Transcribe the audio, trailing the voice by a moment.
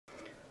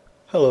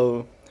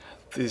Hello,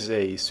 this is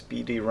a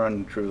speedy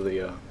run through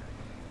the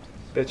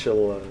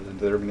Wetzel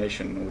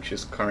determination, which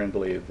is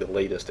currently the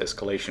latest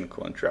escalation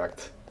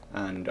contract,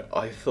 and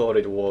I thought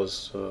it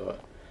was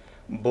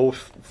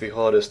both the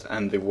hardest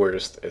and the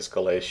worst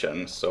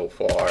escalation so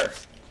far.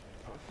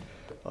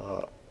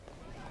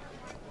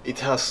 It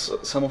has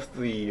some of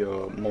the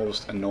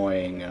most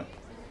annoying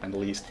and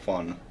least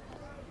fun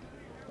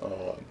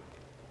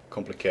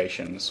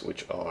complications,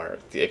 which are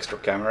the extra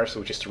cameras,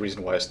 which is the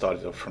reason why I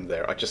started off from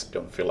there. I just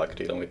don't feel like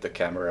dealing with the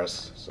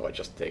cameras, so I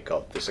just take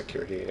out the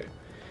security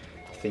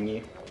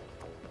thingy.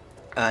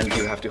 And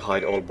you have to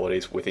hide all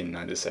bodies within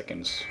 90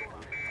 seconds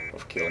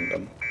of killing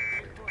them.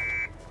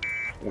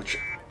 Which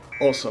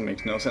also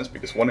makes no sense,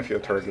 because one of your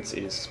targets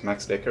is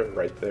Max Decker,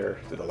 right there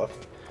to the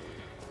left.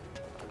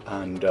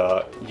 And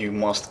you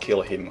must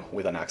kill him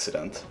with an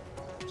accident.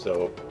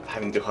 So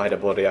having to hide a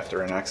body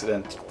after an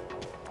accident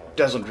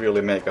doesn't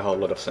really make a whole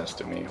lot of sense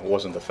to me. I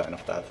wasn't a fan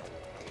of that.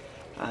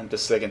 And the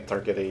second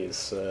target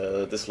is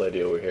this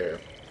lady over here.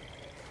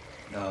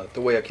 The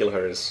way I kill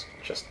her is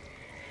just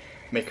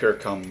make her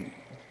come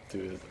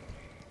to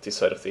this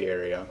side of the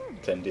area,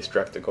 then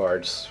distract the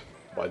guards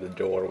by the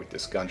door with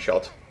this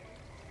gunshot,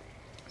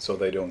 so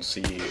they don't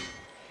see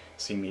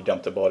me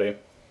dump the body.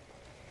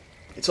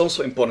 It's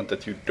also important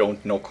that you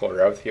don't knock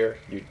her out here.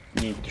 You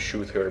need to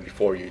shoot her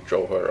before you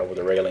throw her over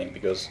the railing,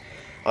 because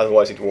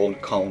otherwise it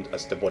won't count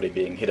as the body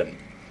being hidden.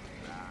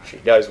 She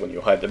dies when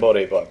you hide the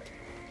body, but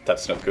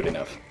that's not good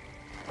enough.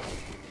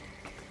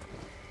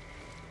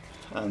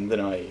 And then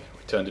I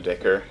return to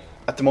Decker.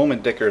 At the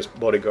moment Decker's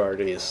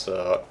bodyguard is...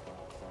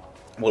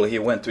 well, he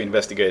went to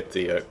investigate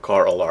the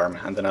car alarm,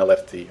 and then I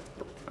left the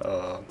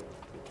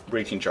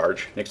breaching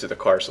charge next to the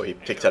car, so he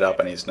picked that up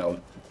and he's now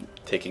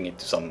taking it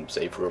to some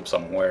safe room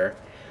somewhere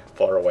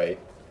far away.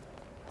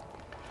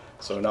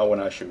 So now when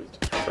I shoot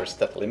first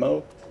that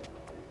limo,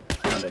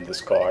 and in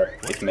this car,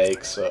 it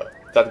makes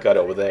that guy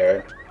over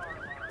there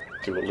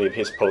to leave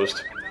his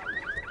post,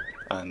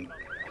 and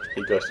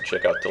he goes to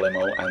check out the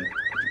limo, and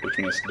which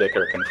means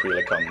Decker can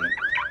freely come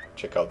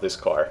check out this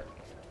car.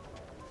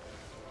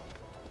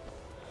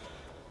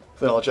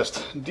 Then I'll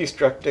just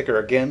distract Decker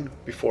again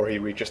before he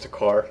reaches the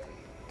car,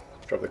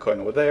 drop the coin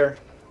over there,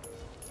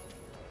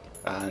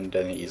 and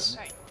then he's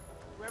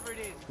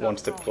one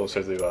step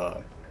closer to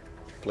a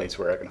place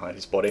where I can hide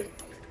his body.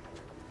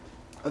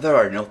 There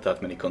are not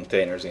that many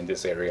containers in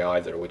this area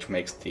either, which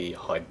makes the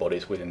hide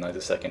bodies within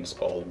 90 seconds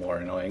all more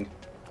annoying.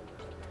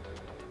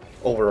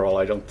 Overall,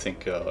 I don't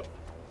think that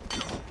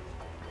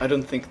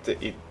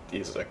it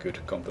is a good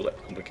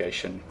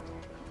complication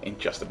in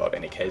just about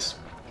any case.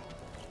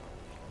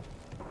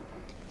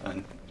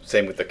 And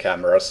same with the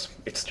cameras,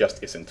 it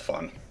just isn't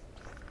fun.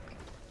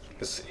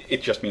 Because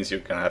it just means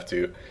you're gonna have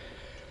to...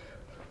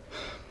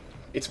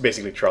 It's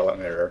basically trial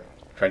and error,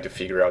 trying to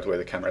figure out where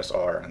the cameras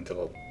are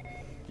until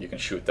you can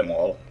shoot them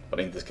all, but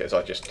in this case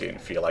I just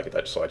didn't feel like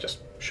it, so I just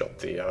shot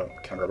the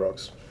camera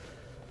box.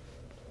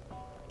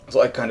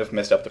 So I kind of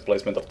messed up the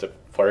placement of the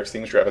fire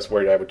extinguisher. I was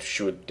worried I would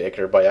shoot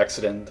Decker by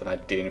accident, and I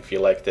didn't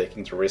feel like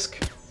taking the risk.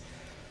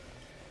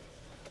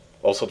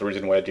 Also the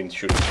reason why I didn't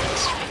shoot it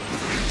twice.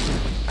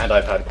 And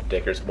I've had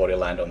Decker's body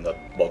land on the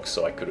box,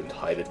 so I couldn't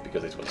hide it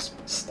because it was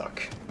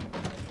stuck.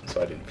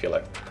 So I didn't feel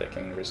like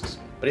taking risks.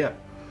 But yeah,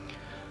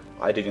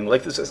 I didn't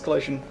like this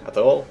escalation at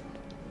all.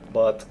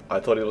 But I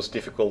thought it was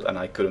difficult and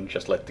I couldn't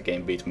just let the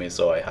game beat me,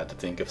 so I had to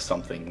think of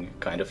something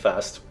kind of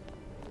fast.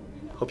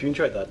 Hope you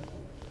enjoyed that.